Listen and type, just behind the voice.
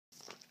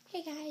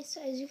Hey guys,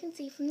 so as you can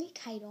see from the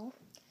title,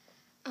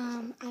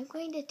 I'm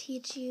going to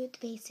teach you the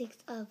basics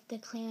of the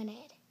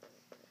clarinet.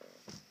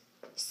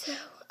 So,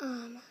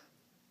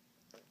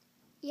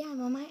 yeah, I'm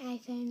on my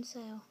iPhone, so,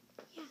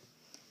 yeah.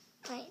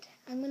 Alright,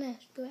 I'm going to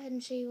go ahead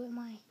and show you what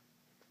my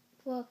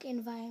work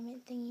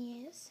environment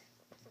thingy is.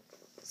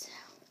 So,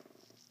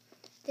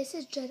 this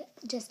is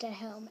just at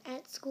home.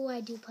 At school,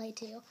 I do play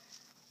too,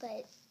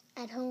 but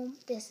at home,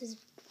 this is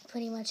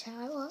pretty much how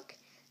I work,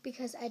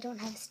 because I don't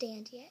have a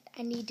stand yet.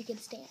 I need to get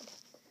a stand.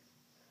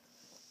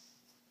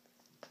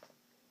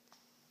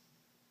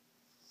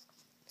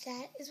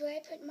 That is where I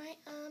put my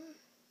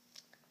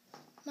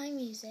my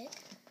music,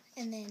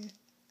 and then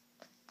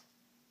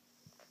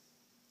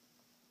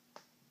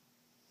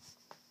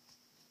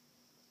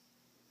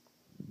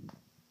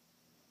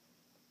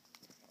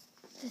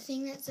the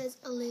thing that says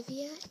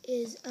Olivia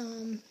is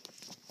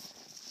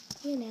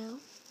you know,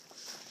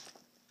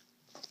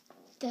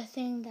 the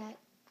thing that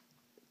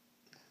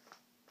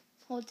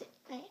holds it.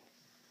 Right.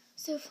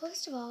 So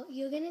first of all,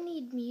 you're gonna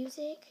need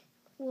music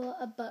or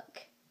a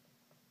book,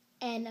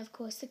 and of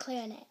course the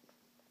clarinet.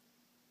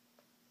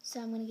 So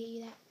I'm gonna get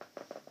you that.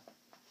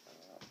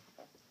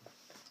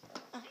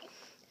 Alright.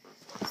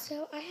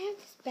 So I have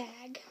this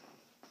bag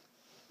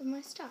of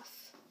my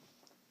stuff.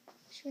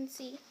 As you can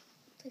see,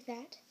 like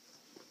that.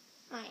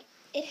 Alright.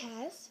 It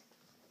has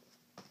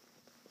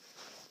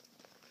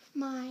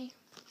my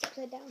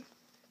upside down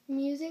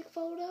music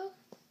folder.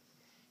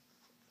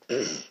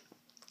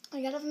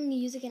 I got it from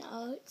music and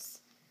arts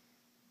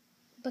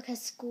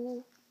because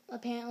school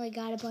apparently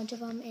got a bunch of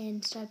them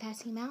and started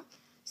passing them out.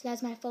 So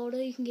that's my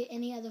folder. You can get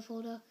any other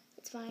folder.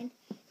 It's fine.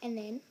 And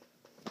then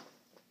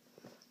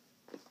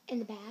in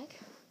the bag,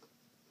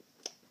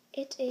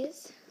 it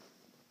is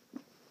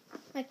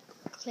my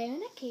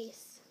clarinet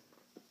case.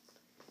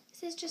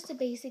 This is just a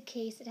basic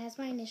case. It has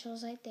my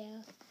initials right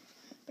there.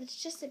 But it's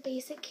just a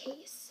basic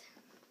case.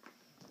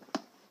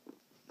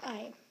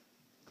 Alright.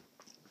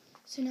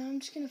 So now I'm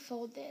just going to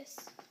fold this.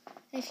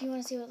 And if you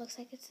want to see what it looks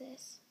like, it's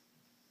this.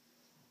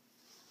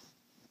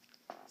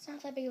 It's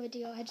not that big of a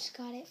deal. I just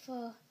got it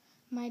for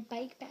my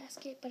bike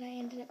basket, but I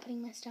ended up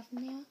putting my stuff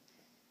in there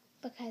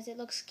because it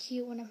looks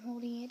cute when I'm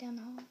holding it down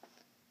the hall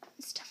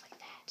and stuff like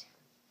that.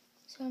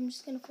 So I'm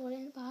just going to fold it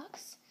in a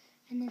box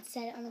and then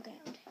set it on the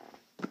ground.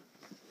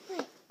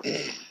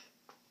 Right.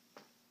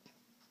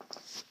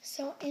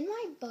 So in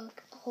my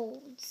book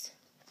holds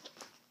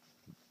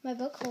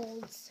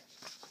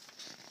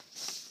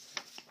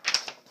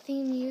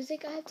the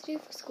music I have to do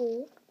for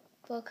school,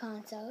 for a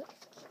concert.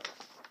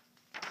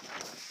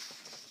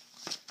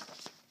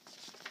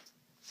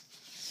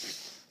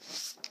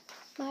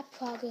 My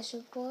progress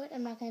report.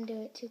 I'm not going to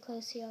do it too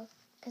close here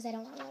because I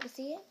don't want you to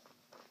see it.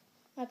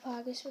 My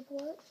progress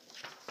report.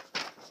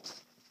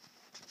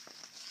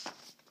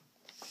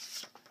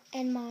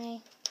 And my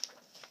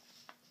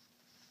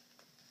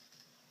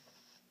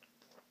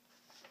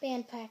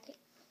band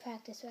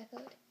practice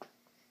record.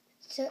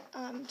 So,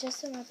 just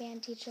so my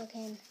band teacher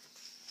can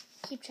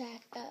keep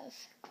track of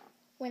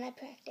when I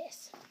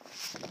practice.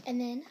 And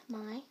then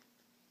my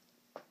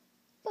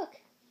book.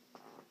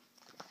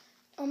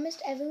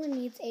 Almost everyone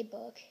needs a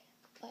book,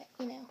 but,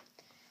 you know.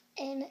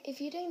 And if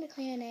you're doing the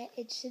clarinet,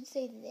 it should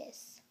say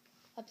this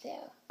up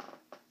there.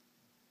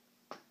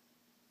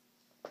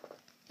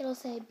 It'll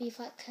say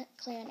B-flat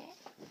clarinet.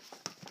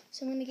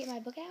 So I'm going to get my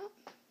book out.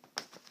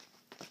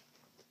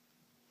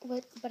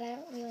 But I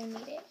don't really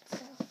need it, so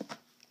I'm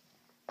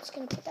just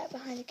going to put that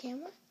behind the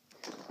camera.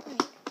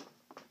 Alright.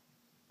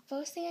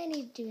 First thing I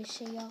need to do is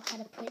show y'all how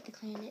to put the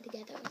clarinet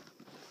together.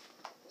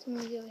 So I'm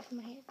going to get away from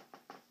my hand.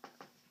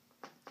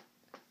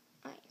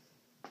 Alright.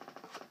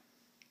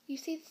 You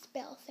see this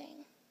bell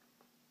thing?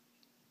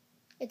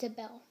 It's a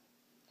bell.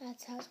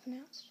 That's how it's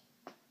pronounced.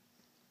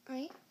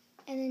 Alright.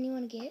 And then you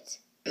want to get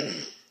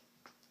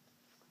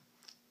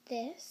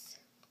this.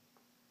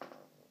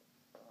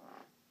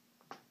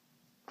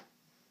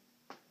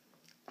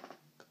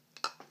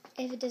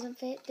 If it doesn't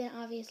fit, then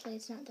obviously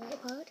it's not the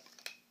right part.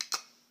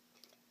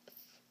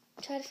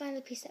 Try to find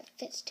the piece that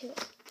fits to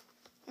it.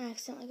 I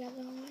accidentally got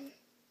the wrong one.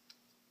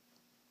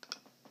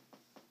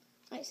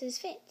 Alright, so this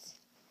fits.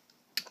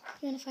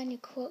 You want to find your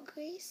cork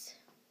grease.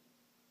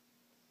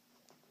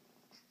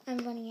 I'm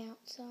running out,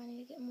 so I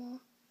need to get more.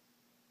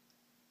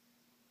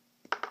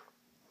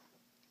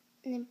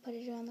 And then put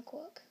it around the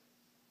cork.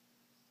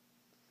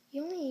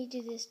 You only need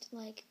to do this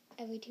like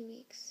every 2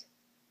 weeks.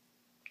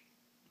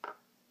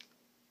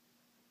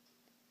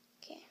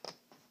 Okay.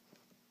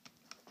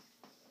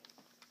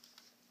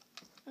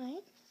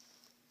 Alright.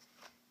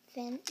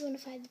 Then you want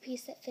to find the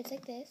piece that fits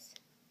like this.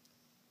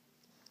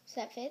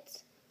 So that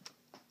fits.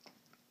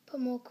 Put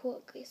more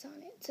cork grease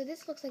on it. So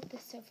this looks like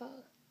this so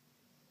far.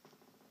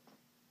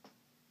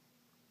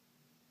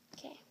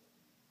 Okay.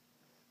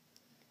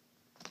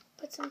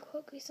 Put some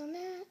cork grease on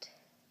that.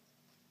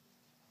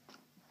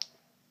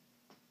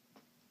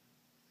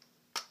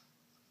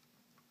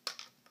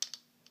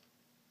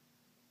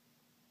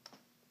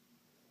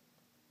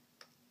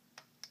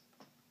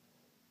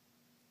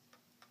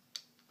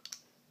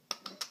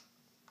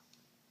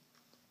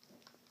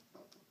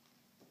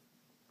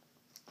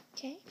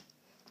 Okay.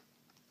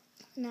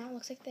 Now it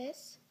looks like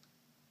this.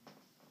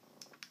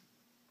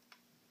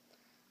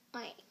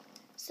 Alright,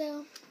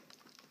 so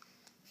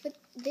for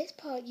this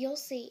part, you'll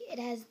see it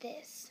has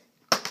this.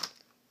 I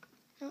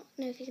don't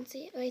know if you can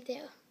see it right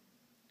there.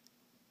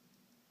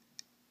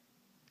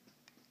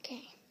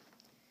 Okay.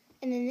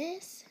 And then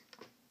this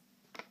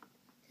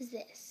is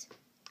this.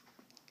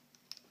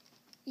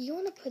 You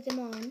want to put them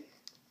on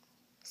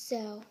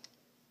so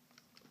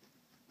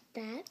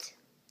that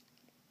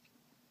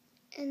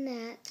and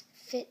that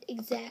fit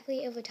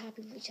exactly over top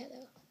of each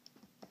other.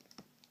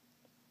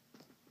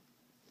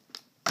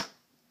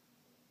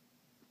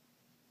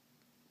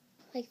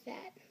 Like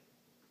that.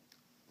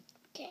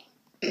 Okay.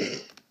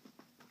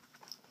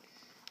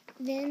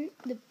 Then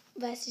the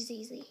rest is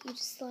easy. You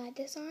just slide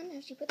this on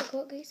after you put the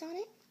cork grease on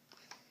it.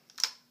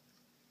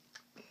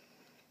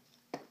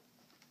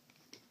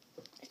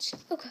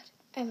 Oh god,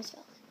 I almost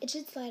fell. It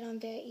should slide on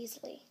very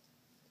easily.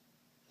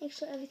 Make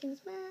sure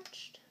everything's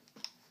matched.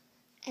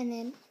 And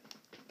then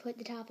put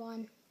the top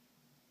on.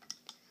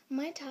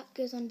 My top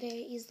goes on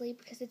very easily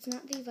because it's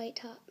not the right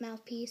top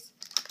mouthpiece.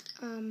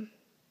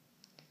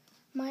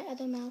 My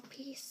other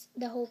mouthpiece,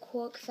 the whole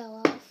cork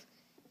fell off,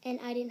 and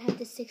I didn't have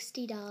the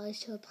 $60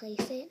 to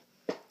replace it.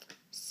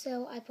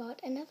 So I bought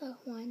another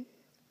one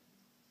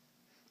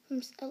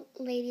from a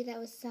lady that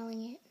was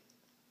selling it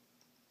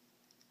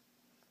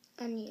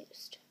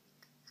unused.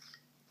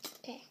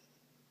 Okay.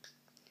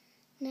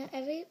 Now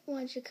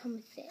everyone should come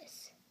with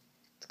this.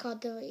 It's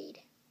called the reed.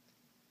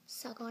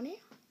 Suck on it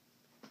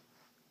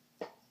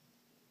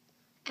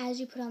as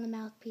you put on the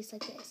mouthpiece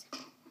like this.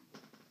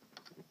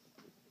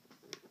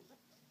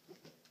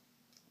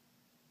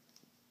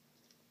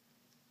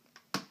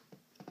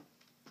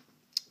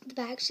 The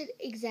back should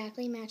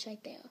exactly match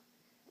right there.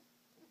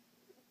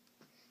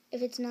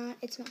 If it's not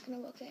going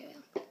to work very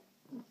well.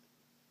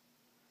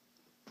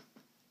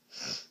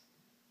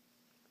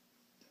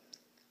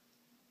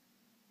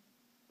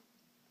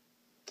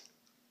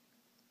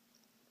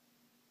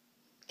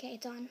 Okay,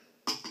 it's on.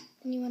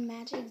 Then you want to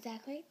match it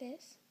exactly like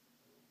this.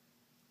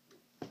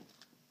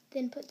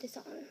 Then put this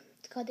on.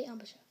 It's called the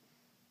embouchure.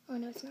 Oh,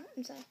 no, it's not.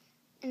 I'm sorry.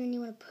 And then you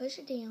want to push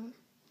it down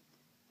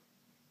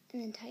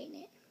and then tighten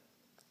it.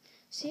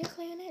 So your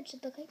clarinet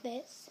should look like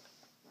this.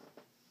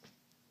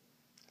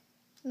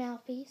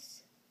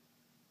 Mouthpiece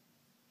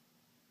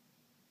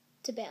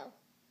to bell.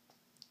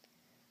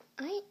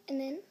 Alright,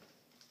 and then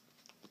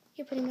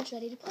you're pretty much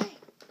ready to play.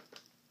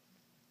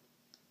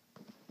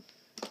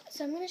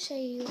 So I'm going to show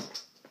you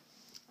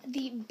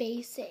the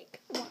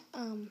basic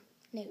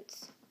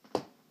notes,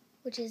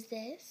 which is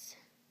this,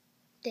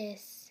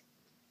 this,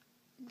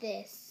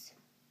 this,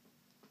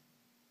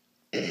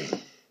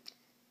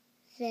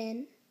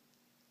 then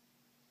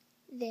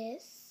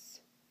this,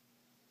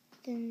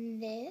 then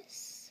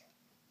this,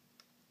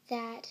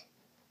 that,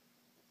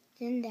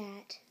 then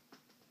that,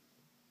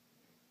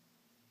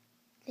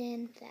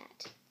 then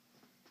that.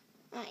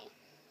 Alright.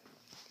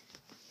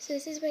 So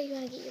this is where you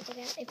want to get your book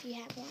out if you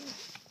have one.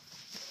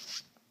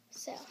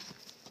 So,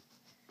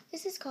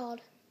 this is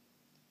called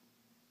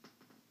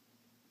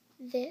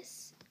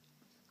this.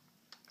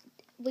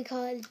 We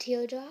call it the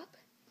teardrop.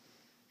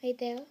 Right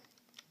there.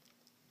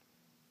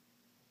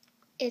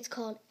 It's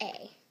called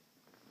A.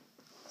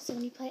 So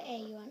when you play A,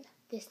 you want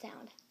this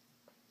sound.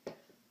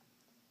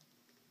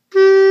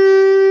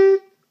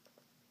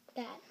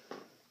 That.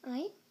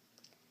 Alright?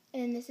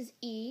 And then this is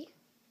E.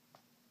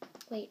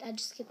 Wait, I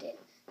just skipped it.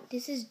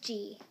 This is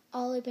G.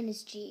 All open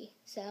is G.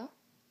 So.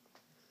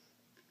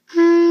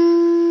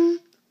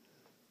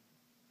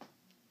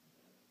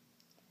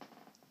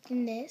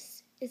 And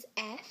this is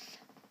F.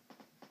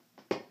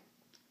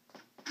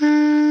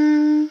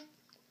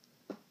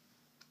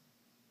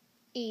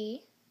 E.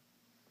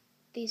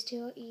 These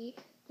two are E.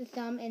 The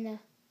thumb and the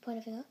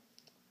pointer finger.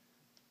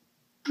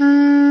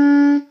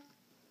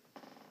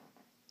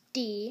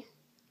 D.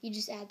 You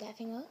just add that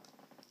finger.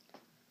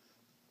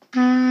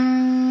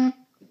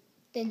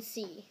 Then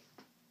C.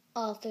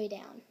 All three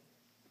down.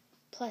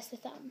 Plus the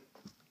thumb.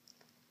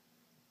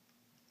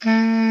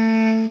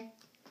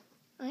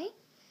 Alright?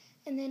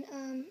 And then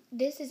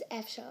this is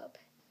F sharp.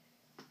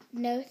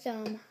 No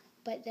thumb,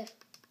 but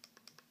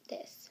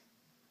this.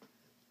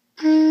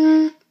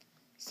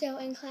 So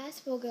in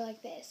class we'll go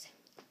like this.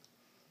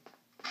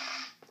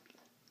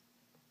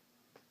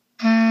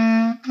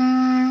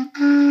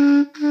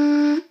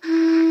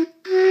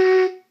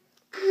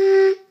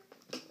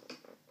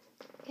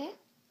 Okay?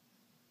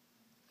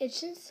 It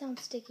shouldn't sound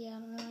sticky. I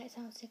don't know why it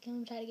sounds sticky. Let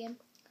me try it again.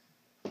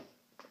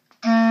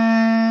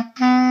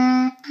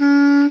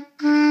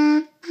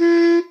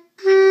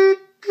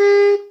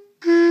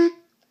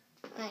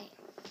 Alright.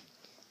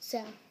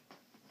 So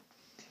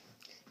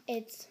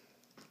it's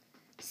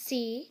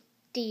C,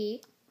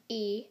 D,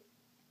 E,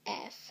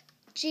 F,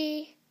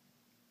 G,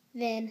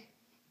 then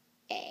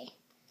A.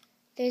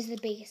 There's the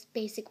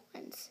basic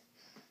ones.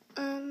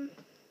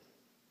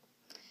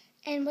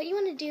 And what you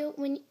want to do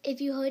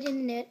if you heard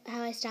in the note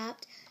how I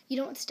stopped, you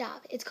don't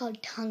stop. It's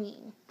called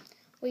tonguing.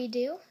 What you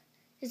do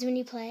is when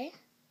you play,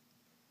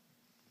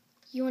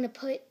 you want to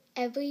put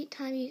every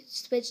time you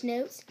switch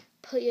notes,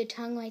 put your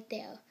tongue right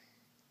there.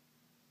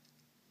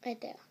 Right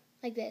there.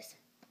 Like this.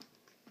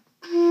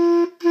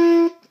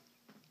 And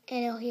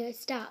you'll hear it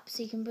stop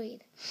so you can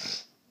breathe.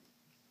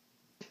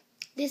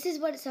 This is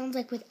what it sounds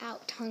like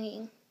without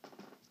tonguing.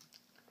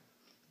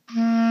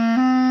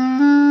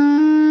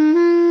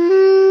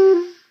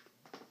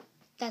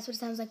 That's what it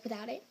sounds like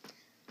without it.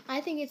 I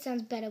think it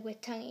sounds better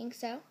with tonguing,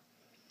 so.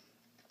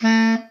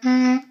 And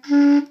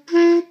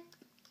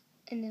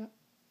then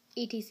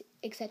etc.,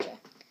 etc.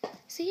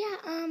 So yeah,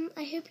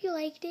 I hope you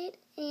liked it,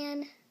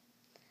 and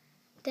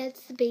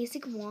that's the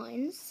basic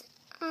ones.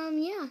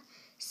 Yeah.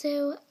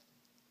 So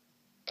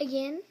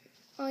again,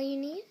 all you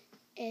need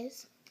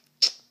is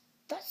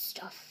the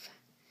stuff.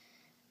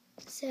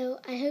 So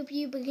I hope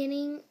you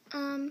beginning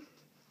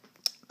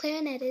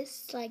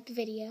clarinetists liked the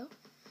video.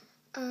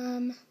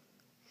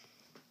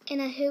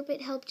 And I hope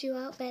it helped you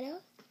out better.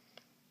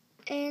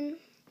 And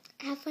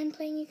have fun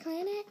playing your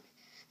clarinet.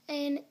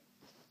 And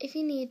if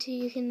you need to,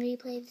 you can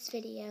replay this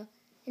video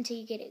until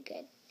you get it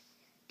good.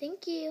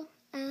 Thank you.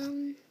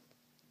 I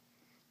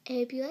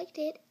hope you liked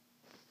it.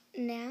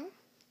 Now,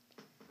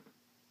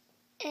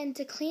 and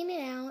to clean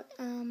it out,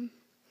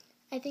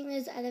 I think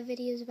there's other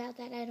videos about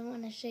that. I don't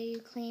want to show you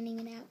cleaning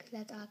it out because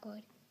that's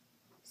awkward.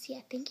 So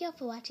yeah, thank you all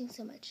for watching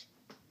so much.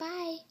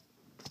 Bye.